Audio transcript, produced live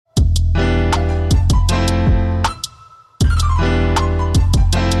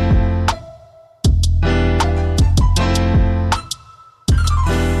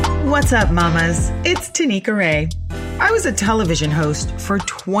What's up, mamas? It's Tanika Ray. I was a television host for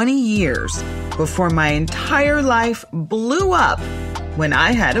 20 years before my entire life blew up when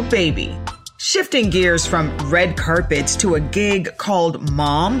I had a baby. Shifting gears from red carpets to a gig called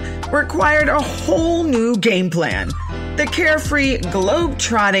Mom required a whole new game plan. The carefree,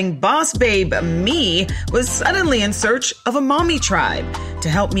 globe-trotting boss babe me was suddenly in search of a mommy tribe to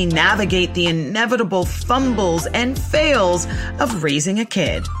help me navigate the inevitable fumbles and fails of raising a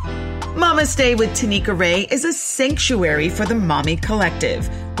kid. Mama's Day with Tanika Ray is a sanctuary for the mommy collective,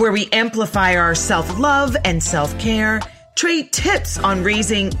 where we amplify our self-love and self-care, trade tips on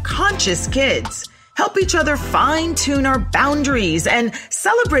raising conscious kids, help each other fine-tune our boundaries, and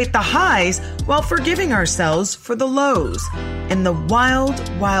celebrate the highs while forgiving ourselves for the lows in the wild,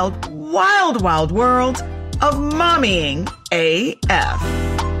 wild, wild, wild world of mommying AF.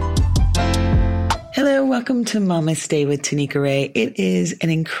 Hello, welcome to Mama's Day with Tanika Ray. It is an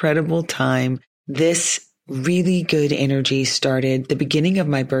incredible time. This really good energy started the beginning of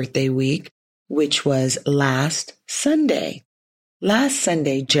my birthday week, which was last Sunday. Last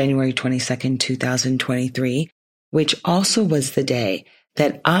Sunday, January 22nd, 2023, which also was the day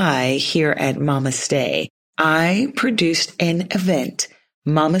that I, here at Mama's Day, I produced an event.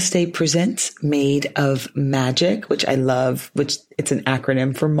 Mama's Day Presents Made of Magic, which I love, which it's an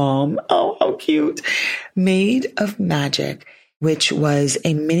acronym for mom. Oh, how cute. Made of Magic, which was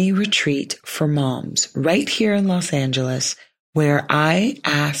a mini retreat for moms right here in Los Angeles, where I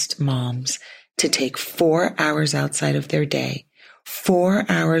asked moms to take 4 hours outside of their day, 4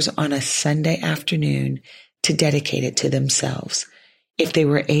 hours on a Sunday afternoon to dedicate it to themselves. If they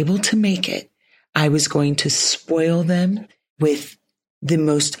were able to make it, I was going to spoil them with the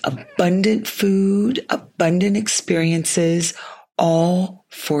most abundant food, abundant experiences, all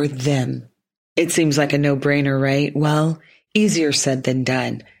for them. It seems like a no-brainer, right? Well, easier said than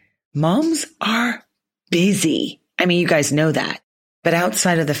done. Moms are busy. I mean, you guys know that. But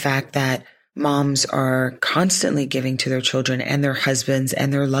outside of the fact that moms are constantly giving to their children and their husbands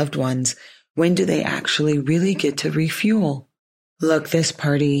and their loved ones, when do they actually really get to refuel? Look, this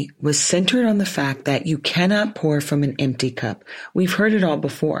party was centered on the fact that you cannot pour from an empty cup. We've heard it all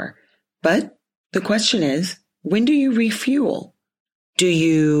before. But the question is, when do you refuel? Do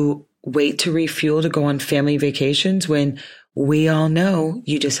you wait to refuel to go on family vacations when we all know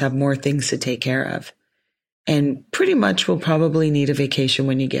you just have more things to take care of? And pretty much will probably need a vacation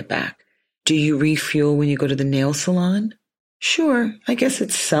when you get back. Do you refuel when you go to the nail salon? Sure, I guess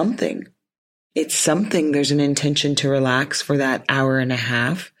it's something. It's something. There's an intention to relax for that hour and a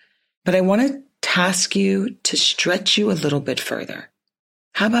half. But I want to task you to stretch you a little bit further.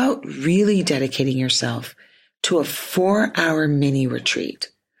 How about really dedicating yourself to a 4-hour mini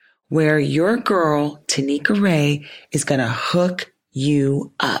retreat where your girl, Tanika Ray, is going to hook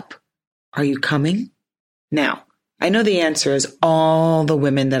you up? Are you coming? Now, I know the answer is all the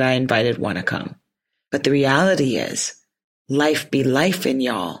women that I invited want to come. But the reality is, life be life in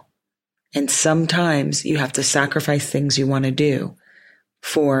y'all. And sometimes you have to sacrifice things you want to do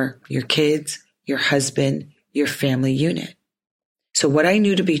for your kids, your husband, your family unit. So what I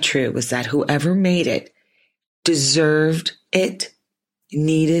knew to be true was that whoever made it deserved it,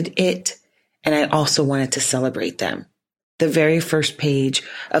 needed it, and I also wanted to celebrate them. The very first page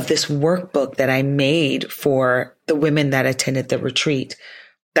of this workbook that I made for the women that attended the retreat.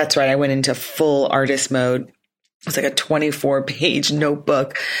 That's right, I went into full artist mode. It's like a 24-page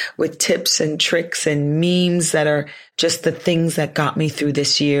notebook with tips and tricks and memes that are just the things that got me through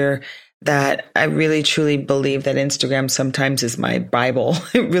this year, that I really truly believe that Instagram sometimes is my Bible.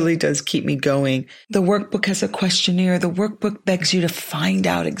 It really does keep me going. The workbook has a questionnaire. The workbook begs you to find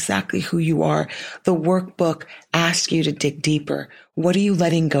out exactly who you are. The workbook asks you to dig deeper. What are you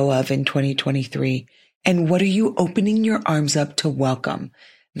letting go of in 2023? And what are you opening your arms up to welcome?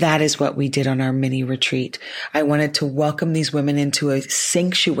 That is what we did on our mini retreat. I wanted to welcome these women into a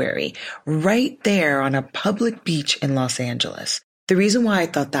sanctuary right there on a public beach in Los Angeles. The reason why I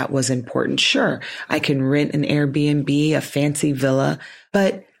thought that was important, sure, I can rent an Airbnb, a fancy villa,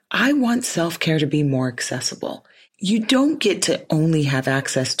 but I want self-care to be more accessible. You don't get to only have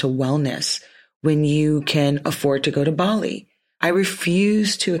access to wellness when you can afford to go to Bali. I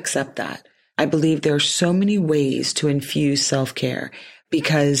refuse to accept that. I believe there are so many ways to infuse self-care,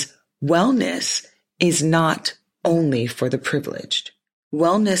 because wellness is not only for the privileged.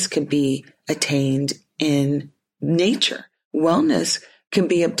 Wellness can be attained in nature. Wellness can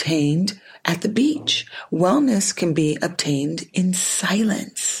be obtained at the beach. Wellness can be obtained in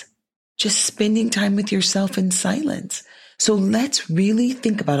silence. Just spending time with yourself in silence. So let's really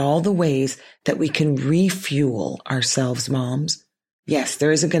think about all the ways that we can refuel ourselves, moms. Yes,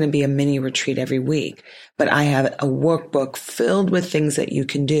 there isn't going to be a mini retreat every week, but I have a workbook filled with things that you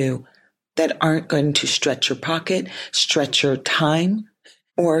can do that aren't going to stretch your pocket, stretch your time,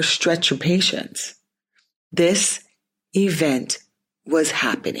 or stretch your patience. This event was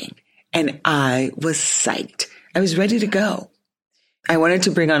happening and I was psyched. I was ready to go. I wanted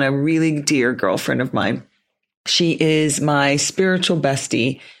to bring on a really dear girlfriend of mine. She is my spiritual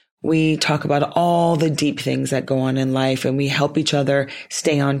bestie. We talk about all the deep things that go on in life and we help each other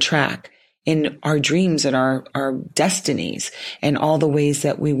stay on track in our dreams and our destinies and all the ways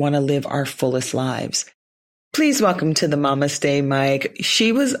that we want to live our fullest lives. Please welcome to the Mama-Stay mic.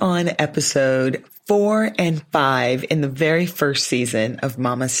 She was on episode 4 and 5 in the very first season of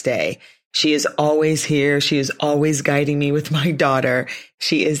Mama-Stay. She is always here. She is always guiding me with my daughter.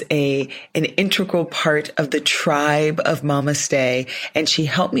 She is an integral part of the tribe of Mama-Stay, and she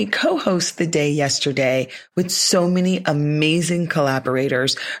helped me co-host the day yesterday with so many amazing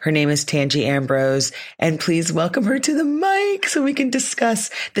collaborators. Her name is Tangi Ambrose, and please welcome her to the mic so we can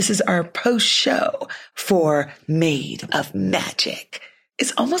discuss. This is our post-show for Made of Magic.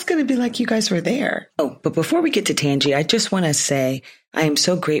 It's almost going to be like you guys were there. Oh, but before we get to Tangi, I just want to say I am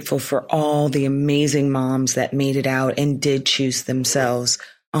so grateful for all the amazing moms that made it out and did choose themselves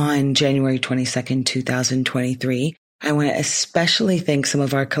on January 22nd, 2023. I want to especially thank some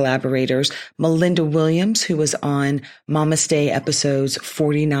of our collaborators, Melinda Williams, who was on Mama-Stay episodes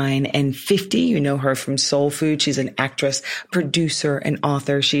 49 and 50. You know her from Soul Food. She's an actress, producer, and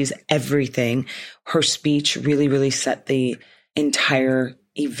author. She's everything. Her speech really, really set the entire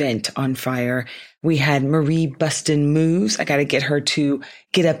event on fire. We had Marie Bustin Moves. I got to get her to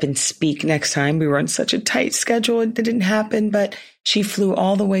get up and speak next time. We were on such a tight schedule. It didn't happen, but she flew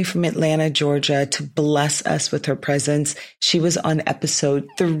all the way from Atlanta, Georgia to bless us with her presence. She was on episode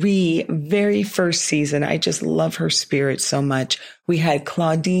 3, very first season. I just love her spirit so much. We had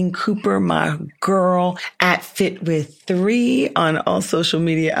Claudine Cooper, my girl, at Fit With 3 on all social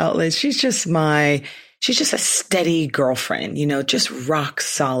media outlets. She's just a steady girlfriend, just rock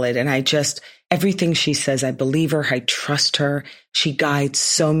solid. And everything she says, I believe her. I trust her. She guides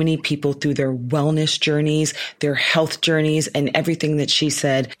so many people through their wellness journeys, their health journeys, and everything that she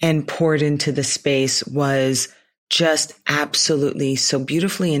said and poured into the space was just absolutely so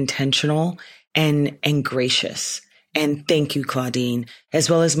beautifully intentional and gracious. And thank you, Claudine, as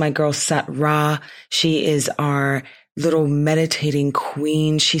well as my girl Sat Ra. She is our little meditating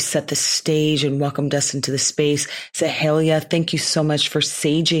queen. She set the stage and welcomed us into the space. Zahalia, thank you so much for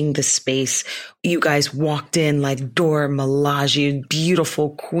saging the space. You guys walked in like Dora Milaje,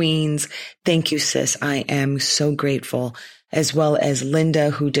 beautiful queens. Thank you, sis. I am so grateful. As well as Linda,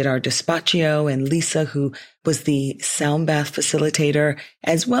 who did our dispatio, and Lisa, who was the sound bath facilitator,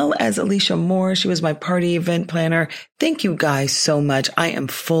 as well as Alicia Moore. She was my party event planner. Thank you guys so much. I am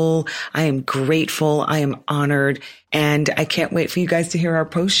full. I am grateful. I am honored. And I can't wait for you guys to hear our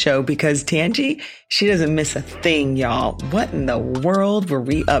post show because Tangi, she doesn't miss a thing, y'all. What in the world were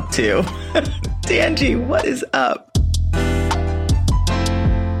we up to? Tangi, what is up?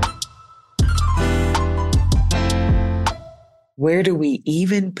 Where do we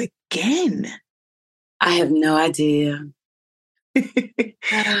even begin? I have no idea.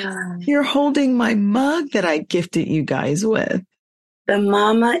 You're holding my mug that I gifted you guys with. The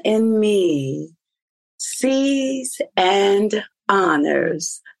mama in me sees and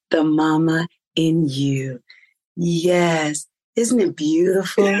honors the mama in you. Yes. Isn't it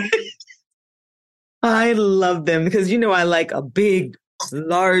beautiful? I love them because, I like a big,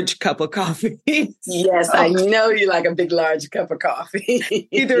 large cup of coffee. Yes, I know you like a big, large cup of coffee.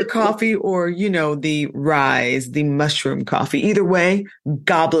 Either coffee or, the rise, the mushroom coffee. Either way,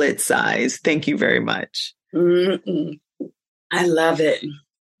 goblet size. Thank you very much. Mm-mm. I love it.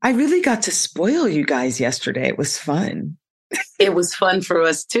 I really got to spoil you guys yesterday. It was fun. It was fun for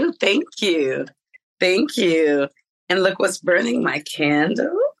us too. Thank you. Thank you. And look what's burning, my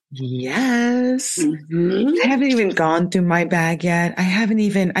candle. Yes. Mm-hmm. I haven't even gone through my bag yet.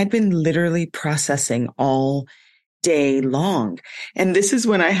 I've been literally processing all day long. And this is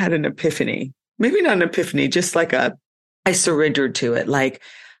when I had an epiphany. Maybe not an epiphany, just like I surrendered to it. Like,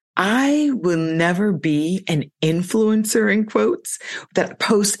 I will never be an influencer in quotes that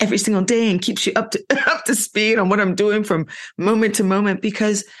posts every single day and keeps you up to speed on what I'm doing from moment to moment,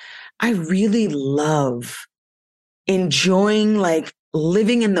 because I really love enjoying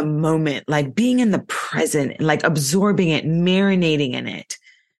living in the moment, like being in the present, like absorbing it, marinating in it.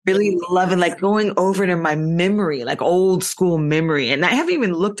 Really loving, going over it in my memory, like old school memory. And I haven't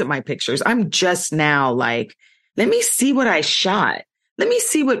even looked at my pictures. I'm just now let me see what I shot. Let me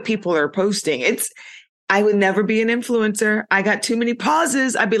see what people are posting. I would never be an influencer. I got too many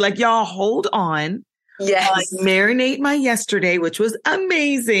pauses. I'd be like, y'all, hold on. Yes. Marinate my yesterday, which was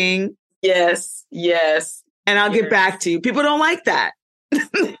amazing. Yes. Yes. And I'll get back to you. People don't like that.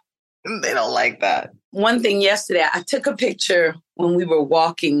 They don't like that. One thing yesterday, I took a picture when we were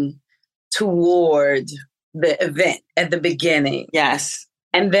walking toward the event at the beginning. Yes.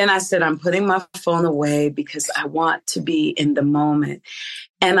 And then I said, I'm putting my phone away because I want to be in the moment.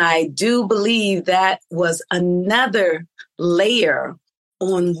 And I do believe that was another layer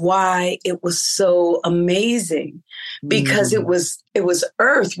on why it was so amazing, because it was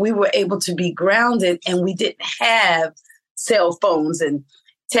earth. We were able to be grounded, and we didn't have cell phones and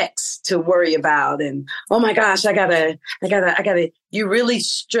texts to worry about. And, oh my gosh, I gotta, you really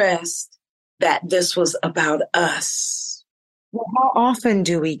stressed that this was about us. Well, how often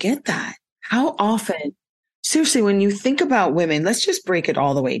do we get that? How often? Seriously, when you think about women, let's just break it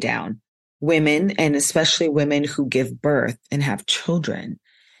all the way down. Women, and especially women who give birth and have children,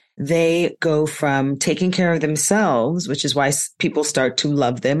 they go from taking care of themselves, which is why people start to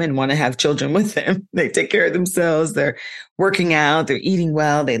love them and want to have children with them. They take care of themselves. They're working out. They're eating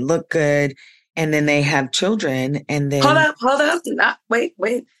well. They look good. And then they have children. And then Hold up. Wait.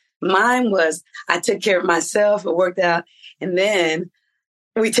 Mine was, I took care of myself. It worked out. And then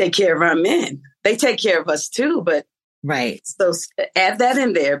we take care of our men. They take care of us too, but right. So add that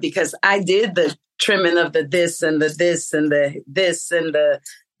in there, because I did the trimming of the this and the this and the this and the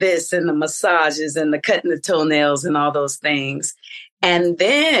this and the massages and the cutting the toenails and all those things. And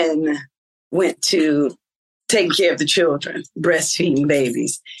then went to taking care of the children, breastfeeding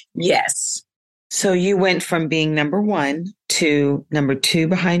babies. Yes. So you went from being number 1 to number 2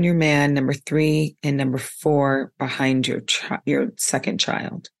 behind your man, number 3, and number 4 behind your second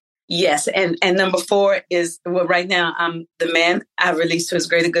child. Yes. And number 4 is, well, right now I'm the man I released to his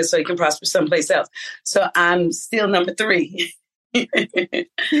greater good so he can prosper someplace else. So I'm still number 3. You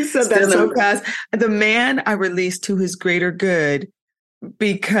said that so fast. The man I released to his greater good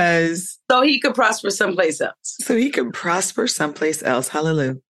because... So he could prosper someplace else. So he can prosper someplace else.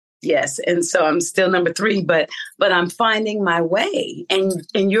 Hallelujah. Yes. And so I'm still number 3, but I'm finding my way. And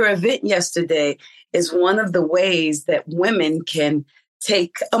your event yesterday is one of the ways that women can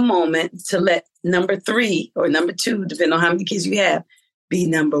take a moment to let number 3 or number 2, depending on how many kids you have, be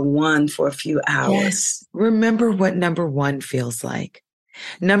number 1 for a few hours. Yes. Remember what number 1 feels like.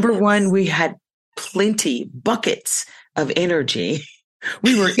 Number 1, we had buckets of energy.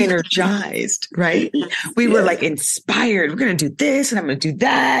 We were energized, right? We were like inspired. We're going to do this and I'm going to do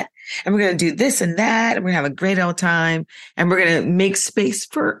that. And we're going to do this and that. And we're going to have a great old time. And we're going to make space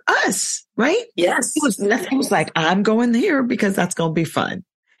for us, right? Yes. It was like, I'm going here because that's going to be fun.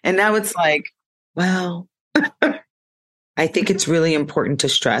 And now it's like, well, I think it's really important to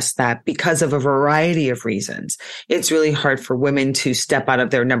stress that because of a variety of reasons, it's really hard for women to step out of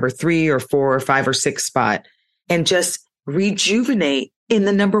their number 3 or 4 or 5 or 6 spot and just rejuvenate in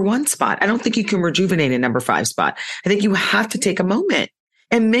the number 1 spot. I don't think you can rejuvenate in number 5 spot. I think you have to take a moment.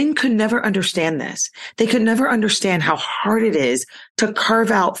 And men could never understand this. They could never understand how hard it is to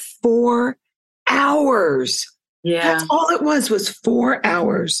carve out 4 hours. Yeah. That's all it was 4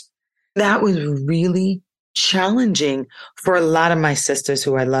 hours. That was really challenging for a lot of my sisters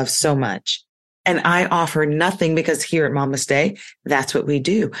who I love so much. And I offer nothing because here at Mama's Day, that's what we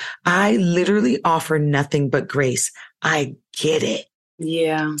do. I literally offer nothing but grace. I get it.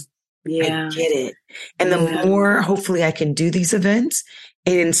 Yeah. Yeah. I get it. And the more hopefully I can do these events,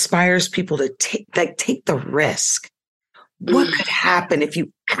 it inspires people to take the risk. What could happen if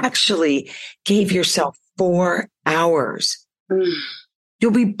you actually gave yourself 4 hours?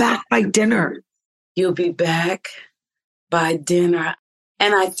 You'll be back by dinner. You'll be back by dinner.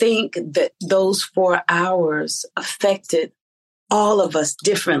 And I think that those 4 hours affected all of us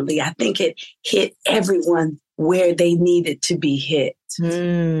differently. I think it hit everyone where they needed to be hit.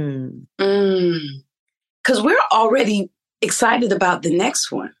 Because we're already excited about the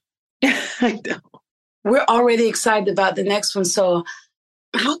next one. I know. We're already excited about the next one. So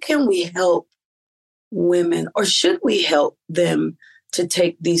how can we help women, or should we help them to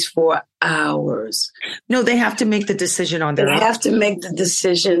take these 4 hours? No, they have to make the decision on their own. They have to make the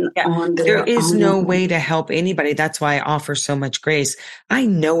decision on their own. There is no way to help anybody. That's why I offer so much grace. I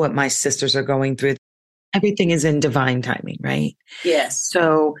know what my sisters are going through. Everything is in divine timing, right? Yes.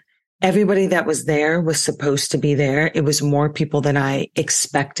 So everybody that was there was supposed to be there. It was more people than I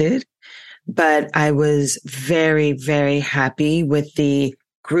expected, but I was very, very happy with the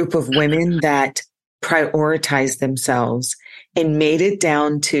group of women that prioritized themselves and made it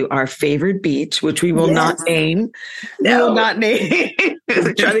down to our favorite beach, which we will not name. No. We will not name.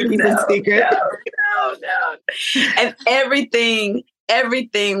 Try to keep it secret. no. And everything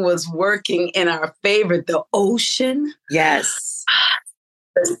was working in our favor. The ocean. Yes.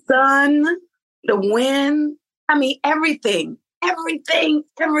 The sun, the wind. I mean, everything.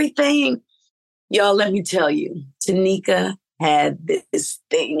 Y'all, let me tell you, Tanika had this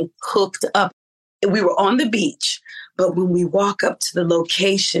thing hooked up. We were on the beach, but when we walk up to the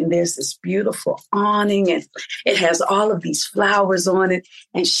location, there's this beautiful awning and it has all of these flowers on it.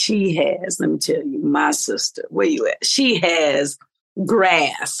 And she has, let me tell you, my sister, where you at? She has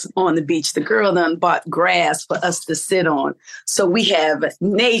grass on the beach. The girl done bought grass for us to sit on. So we have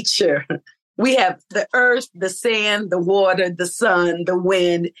nature. We have the earth, the sand, the water, the sun, the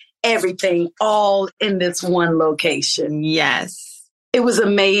wind, everything all in this one location. Yes. It was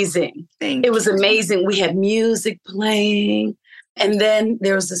amazing. It was amazing. We had music playing. And then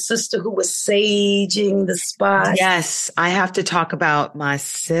there was a sister who was saging the spot. Yes. I have to talk about my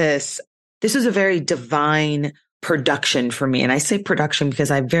sis. This was a very divine production for me. And I say production because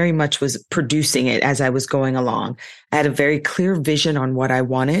I very much was producing it as I was going along. I had a very clear vision on what I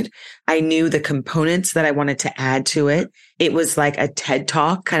wanted. I knew the components that I wanted to add to it. It was like a TED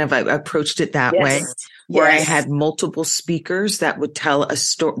Talk, kind of, I approached it that way, where I had multiple speakers that would tell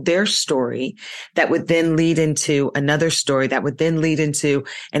their story that would then lead into another story that would then lead into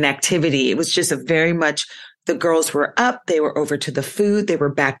an activity. It was just a very much, the girls were up, they were over to the food, they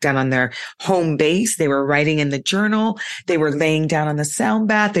were back down on their home base, they were writing in the journal, they were laying down on the sound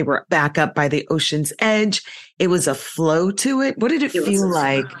bath, they were back up by the ocean's edge. It was a flow to it. What did it feel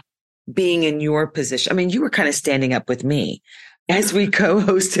like being in your position? I mean, you were kind of standing up with me as we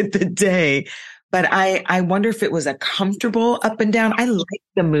co-hosted the day, but I wonder if it was a comfortable up and down. I like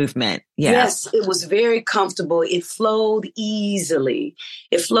the movement. Yeah. Yes, it was very comfortable. It flowed easily.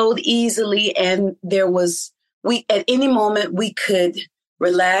 And at any moment we could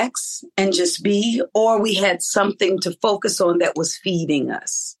relax and just be, or we had something to focus on that was feeding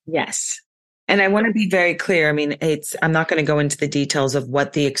us. Yes. And I want to be very clear. I mean, I'm not going to go into the details of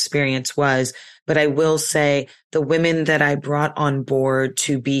what the experience was, but I will say the women that I brought on board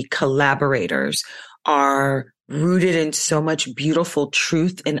to be collaborators are rooted in so much beautiful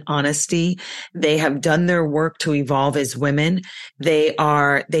truth and honesty. They have done their work to evolve as women. They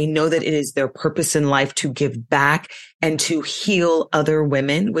know that it is their purpose in life to give back and to heal other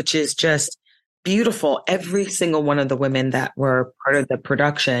women, which is just beautiful. Every single one of the women that were part of the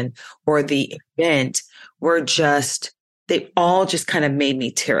production or the event they all just kind of made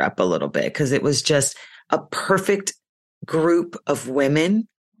me tear up a little bit because it was just a perfect group of women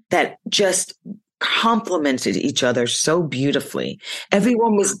that just complemented each other so beautifully.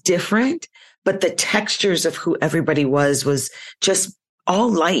 Everyone was different, but the textures of who everybody was just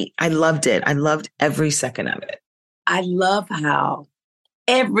all light. I loved it. I loved every second of it. I love how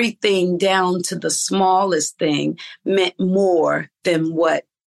everything down to the smallest thing meant more than what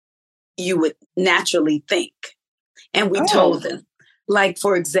you would naturally think. And we told them, like,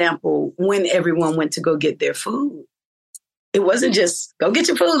 for example, when everyone went to go get their food, it wasn't just go get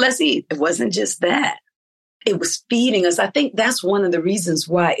your food, let's eat. It wasn't just that. It was feeding us. I think that's one of the reasons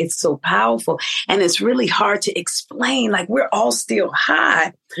why it's so powerful. And it's really hard to explain. Like, we're all still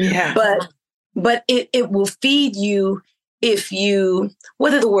high. Yeah. But it will feed you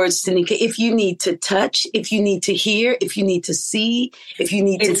what are the words, Tanika? If you need to touch, if you need to hear, if you need to see, if you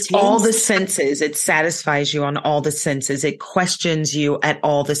need to taste. All the senses. It satisfies you on all the senses. It questions you at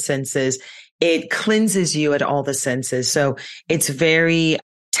all the senses. It cleanses you at all the senses. So it's very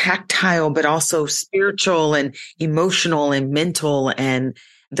tactile, but also spiritual and emotional and mental. And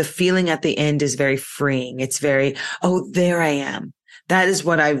the feeling at the end is very freeing. It's very, there I am. That is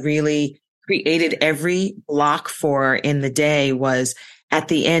what I really created every block for in the day. Was at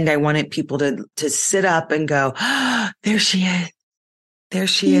the end, I wanted people to sit up and go, there she is. There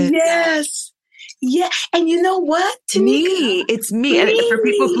she is. Yes. Yeah. And you know what? Tanika, it's me. And for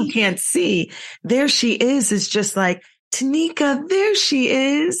people who can't see, there she is just like, Tanika, there she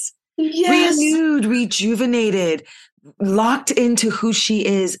is. Yes. Renewed, rejuvenated, locked into who she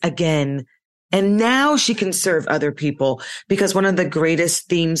is again. And now she can serve other people, because one of the greatest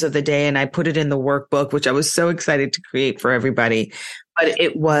themes of the day, and I put it in the workbook, which I was so excited to create for everybody, but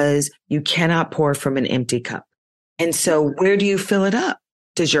it was, you cannot pour from an empty cup. And so where do you fill it up?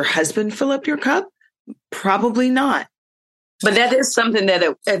 Does your husband fill up your cup? Probably not. But that is something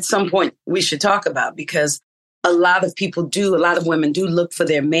that at some point we should talk about, because a lot of women do look for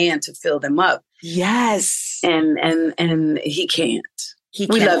their man to fill them up. Yes. And he can't.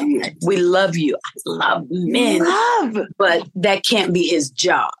 We love you. We love you. I love men. But that can't be his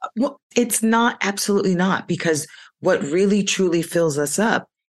job. Well, it's not, absolutely not, because what really truly fills us up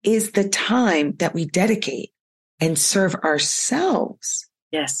is the time that we dedicate and serve ourselves.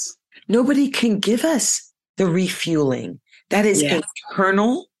 Yes. Nobody can give us the refueling. That is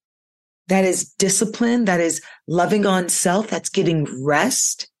internal. That is discipline. That is loving on self. That's getting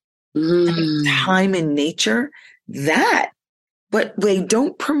rest. Time in nature. That, but they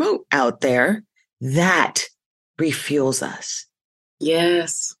don't promote out there, that refuels us.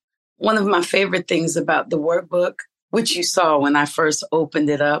 Yes. One of my favorite things about the workbook, which you saw when I first opened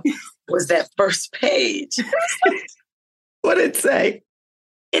it up, was that first page. What did it say?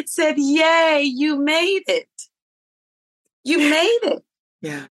 It said, yay, you made it. You made it.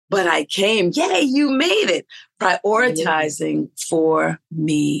 Yeah. But I came, yay, you made it. Prioritizing for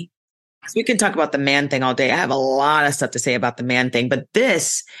me. So we can talk about the man thing all day. I have a lot of stuff to say about the man thing, but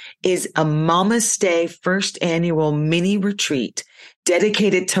this is a Mama Stay first annual mini retreat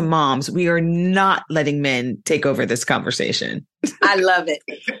dedicated to moms. We are not letting men take over this conversation. I love it.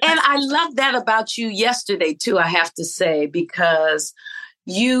 And I love that about you yesterday too, I have to say, because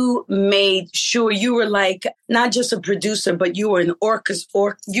you made sure you were like not just a producer, but you were an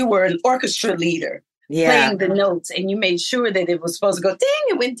orchestra leader. Playing the notes, and you made sure that it was supposed to go ding,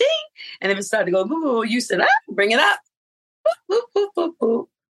 it went ding, and if it started to go boo, you said, bring it up. Boop, boop, boop, boop, boop.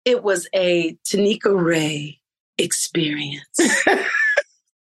 It was a Tanika Ray experience. I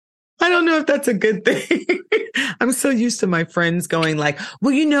don't know if that's a good thing. I'm so used to my friends going like,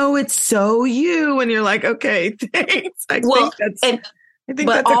 well, it's so you. And you're like, okay, thanks. I think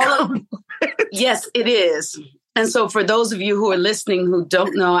that's a compliment. Yes, it is. And so for those of you who are listening who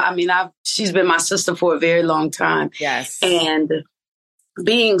don't know, she's been my sister for a very long time. Yes. And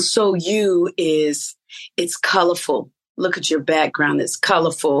being so you it's colorful. Look at your background. It's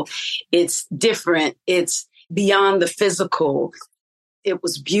colorful. It's different. It's beyond the physical. It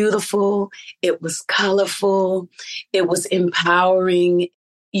was beautiful. It was colorful. It was empowering.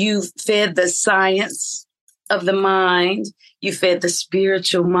 You fed the science of the mind. You fed the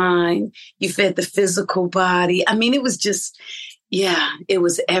spiritual mind. You fed the physical body. It was just, it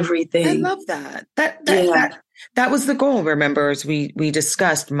was everything. I love that. That was the goal. Remember, as we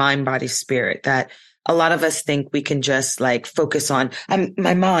discussed mind, body, spirit, that a lot of us think we can just like focus on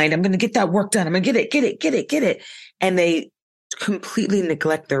my mind. I'm going to get that work done. I'm going to get it. And they completely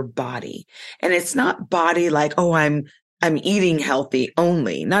neglect their body. And it's not body like, oh, I'm eating healthy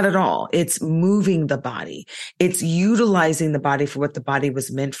only. Not at all. It's moving the body. It's utilizing the body for what the body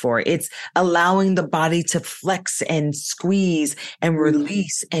was meant for. It's allowing the body to flex and squeeze and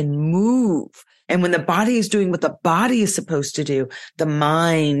release and move. And when the body is doing what the body is supposed to do, the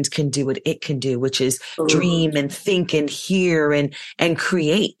mind can do what it can do, which is dream and think and hear and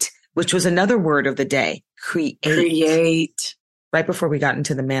create, which was another word of the day. Create. Right before we got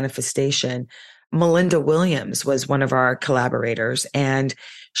into the manifestation, Melinda Williams was one of our collaborators, and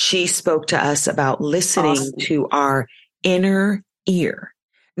she spoke to us about listening to our inner ear,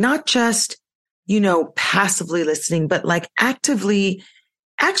 not just, passively listening, but like actively.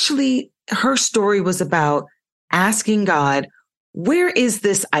 Actually, her story was about asking God, where is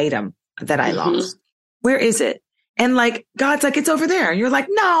this item that I lost? Where is it? And like, God's like, it's over there. And you're like,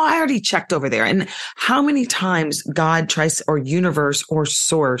 no, I already checked over there. And how many times God tries, or universe or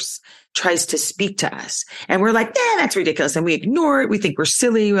source tries to speak to us, and we're like, that's ridiculous. And we ignore it. We think we're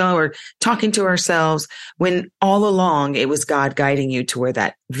silly. Well, we're talking to ourselves, when all along it was God guiding you to where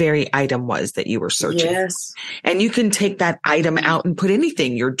that very item was that you were searching. Yes. And you can take that item out and put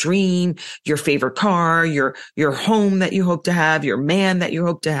anything, your dream, your favorite car, your home that you hope to have, your man that you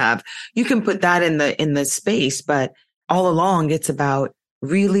hope to have. You can put that in the space, but all along it's about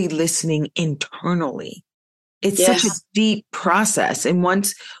really listening internally. It's such a deep process. And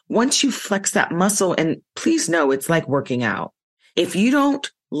once you flex that muscle, and please know it's like working out. If you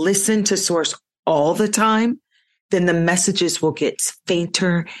don't listen to source all the time, then the messages will get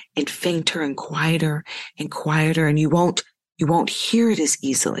fainter and fainter and quieter, and you won't hear it as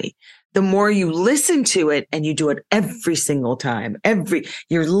easily. The more you listen to it, and you do it every single time,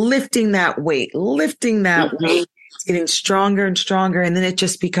 you're lifting that weight, it's getting stronger and stronger. And then it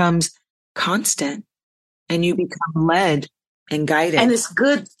just becomes constant. And you become led and guided. And it's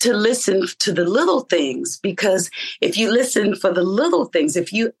good to listen to the little things, because if you listen for the little things,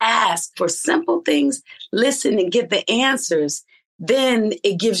 if you ask for simple things, listen and get the answers, then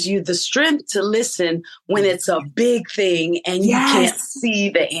it gives you the strength to listen when it's a big thing and you can't see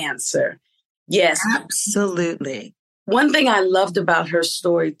the answer. Yes. Absolutely. One thing I loved about her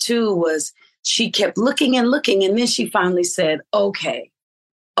story too was she kept looking and looking, and then she finally said, okay,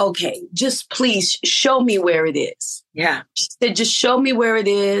 just please show me where it is. Yeah. She said, just show me where it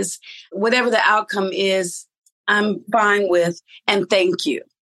is. Whatever the outcome is, I'm fine with. And thank you.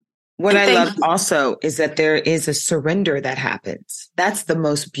 What I love also is that there is a surrender that happens. That's the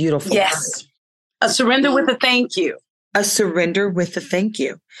most beautiful part. A surrender with a thank you. A surrender with a thank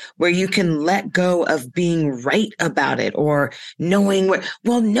you, where you can let go of being right about it or knowing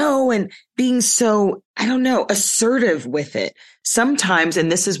and being so, assertive with it. Sometimes,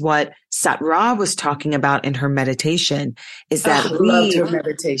 and this is what Sat Ra was talking about in her meditation, is that loved her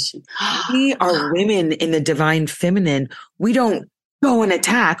meditation. We are women in the divine feminine. We don't go and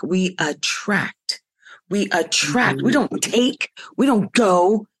attack. We attract. We attract. Mm-hmm. We don't take. We don't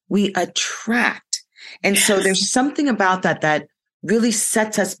go. We attract. And so there's something about that really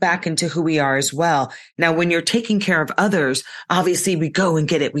sets us back into who we are as well. Now, when you're taking care of others, obviously we go and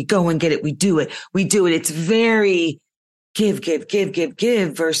get it. We go and get it. We do it. It's very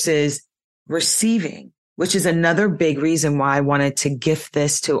give versus receiving, which is another big reason why I wanted to gift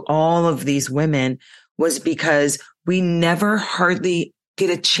this to all of these women, was because we never hardly get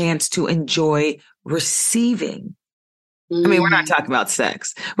a chance to enjoy receiving. I mean, we're not talking about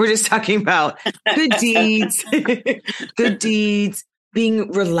sex. We're just talking about good deeds,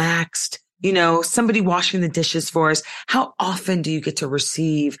 being relaxed, somebody washing the dishes for us. How often do you get to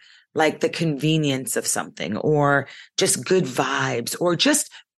receive like the convenience of something, or just good vibes, or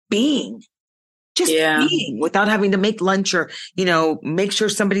just being without having to make lunch or, make sure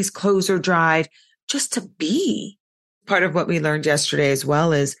somebody's clothes are dried, just to be. Part of what we learned yesterday as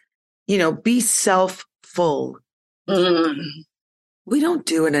well is, be self-full. We don't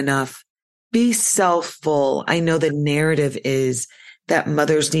do it enough. Be self-full. I know the narrative is that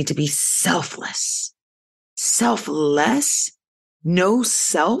mothers need to be selfless. Selfless? No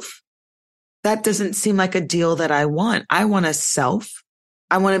self? That doesn't seem like a deal that I want. I want a self.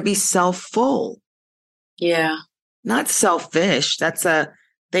 I want to be self-full. Yeah. Not selfish.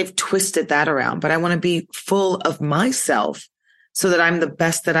 They've twisted that around, but I want to be full of myself, so that I'm the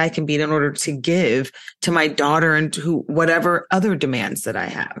best that I can be in order to give to my daughter and to whatever other demands that I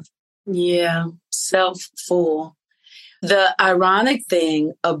have. Yeah, self-full. The ironic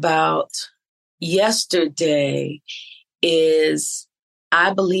thing about yesterday is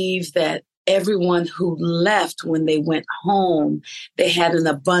I believe that everyone who left, when they went home, they had an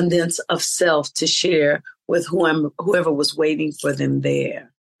abundance of self to share with whoever was waiting for them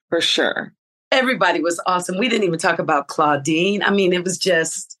there. For sure. Everybody was awesome. We didn't even talk about Claudine. I mean, it was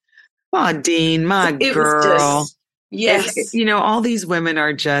just... Claudine, my girl. Yes. All these women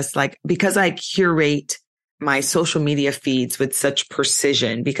are just like, because I curate my social media feeds with such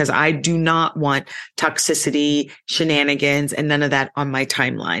precision, because I do not want toxicity, shenanigans, and none of that on my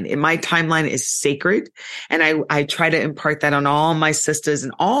timeline. And my timeline is sacred. And I try to impart that on all my sisters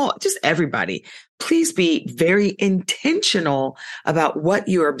and just everybody. Please be very intentional about what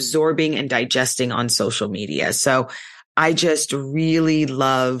you're absorbing and digesting on social media. So I just really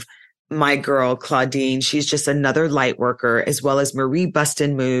love my girl, Claudine. She's just another light worker, as well as Marie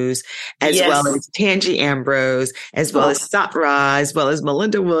Buston Moose, as well as Tangi Ambrose, as well as Sat Ra, as well as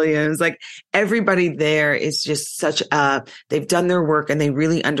Melinda Williams. Like, everybody there is just they've done their work and they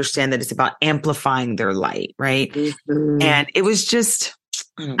really understand that it's about amplifying their light. Right. Mm-hmm. And it was just,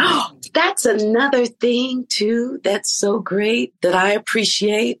 that's another thing too. That's so great that I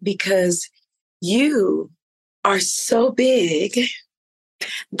appreciate, because you are so big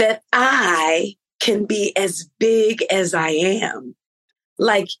that I can be as big as I am.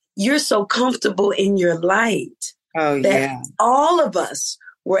 Like, you're so comfortable in your light that all of us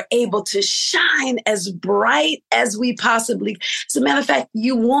were able to shine as bright as we possibly. As a matter of fact,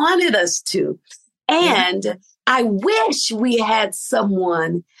 you wanted us to. And I wish we had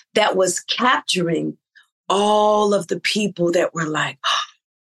someone that was capturing all of the people that were like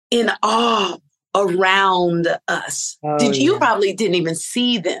in awe around us. You probably didn't even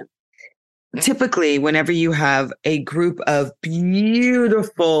see them. Typically, whenever you have a group of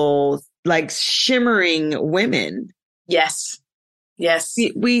beautiful, like shimmering women. Yes.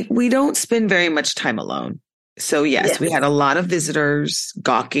 We don't spend very much time alone. So yes, we had a lot of visitors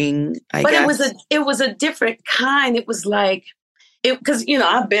gawking, I guess. But it was a different kind. It was like, because,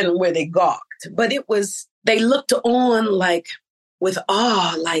 I've been where they gawked, but they looked on like with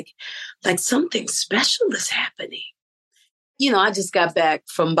awe, like something special is happening. I just got back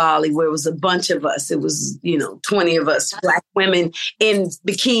from Bali, where it was a bunch of us. It was, 20 of us, Black women in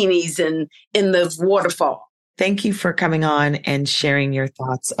bikinis and in the waterfall. Thank you for coming on and sharing your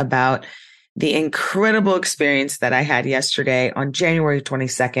thoughts about the incredible experience that I had yesterday on January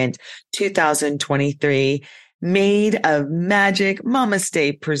 22nd, 2023. Made of Magic, Mama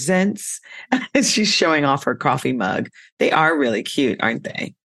Stay presents. She's showing off her coffee mug. They are really cute, aren't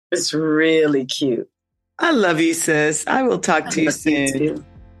they? It's really cute. I love you, sis. I will talk to you soon.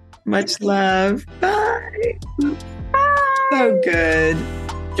 Much love. Bye. So good.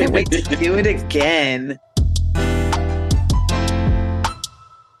 Can't wait to do it again.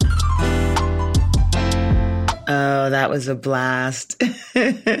 Oh, that was a blast.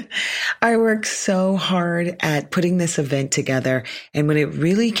 I worked so hard at putting this event together. And when it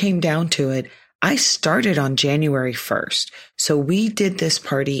really came down to it, I started on January 1st. So we did this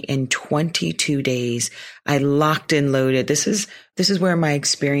party in 22 days. I locked and loaded. This is where my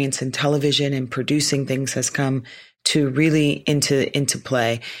experience in television and producing things has come to really into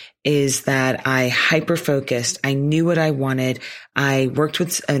play, is that I hyper-focused. I knew what I wanted. I worked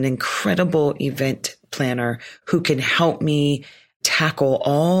with an incredible event planner who can help me tackle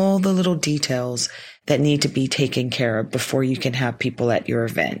all the little details that need to be taken care of before you can have people at your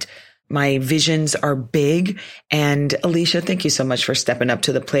event. My visions are big. And Alicia, thank you so much for stepping up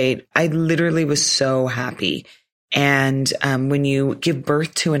to the plate. I literally was so happy. And when you give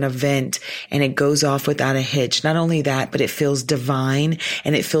birth to an event and it goes off without a hitch, not only that, but it feels divine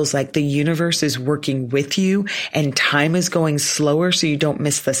and it feels like the universe is working with you and time is going slower so you don't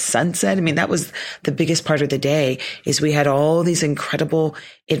miss the sunset. I mean, that was the biggest part of the day, is we had all these incredible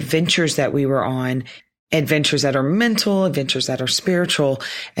adventures that we were on, adventures that are mental, adventures that are spiritual.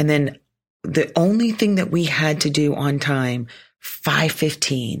 And then the only thing that we had to do on time,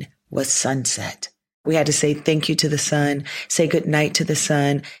 5:15, was sunset. We had to say thank you to the sun, say good night to the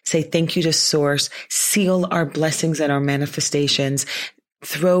sun, say thank you to Source, seal our blessings and our manifestations,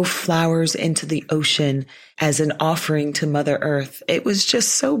 throw flowers into the ocean as an offering to Mother Earth. It was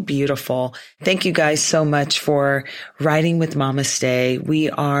just so beautiful. Thank you guys so much for riding with Mama Stay. We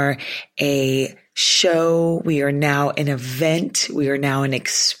are a show. We are now an event. We are now an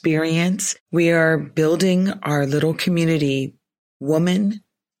experience. We are building our little community, woman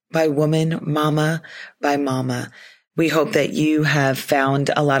by woman, mama by mama. We hope that you have found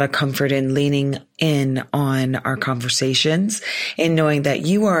a lot of comfort in leaning in on our conversations and knowing that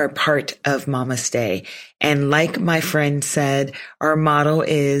you are a part of Mama Stay. And like my friend said, our motto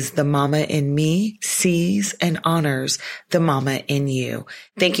is the mama in me sees and honors the mama in you.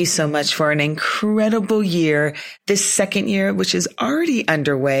 Thank you so much for an incredible year. This second year, which is already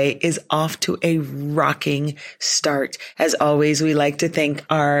underway, is off to a rocking start. As always, we like to thank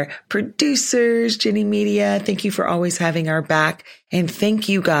our producers, Ginny Media. Thank you for always having our back. And thank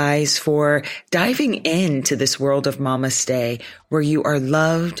you guys for diving into this world of Mama Stay, where you are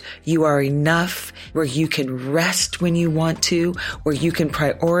loved, you are enough, where you can rest when you want to, where you can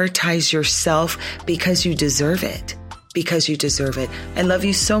prioritize yourself because you deserve it. Because you deserve it. I love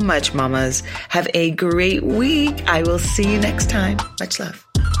you so much, mamas. Have a great week. I will see you next time. Much love.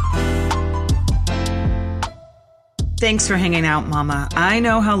 Thanks for hanging out, Mama. I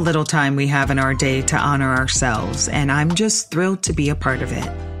know how little time we have in our day to honor ourselves, and I'm just thrilled to be a part of it.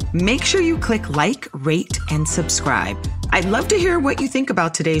 Make sure you click like, rate, and subscribe. I'd love to hear what you think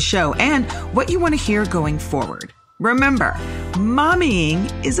about today's show and what you want to hear going forward. Remember,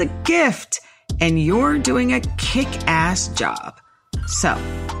 mommying is a gift, and you're doing a kick-ass job. So,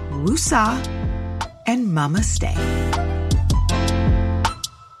 woosah and Mama Stay.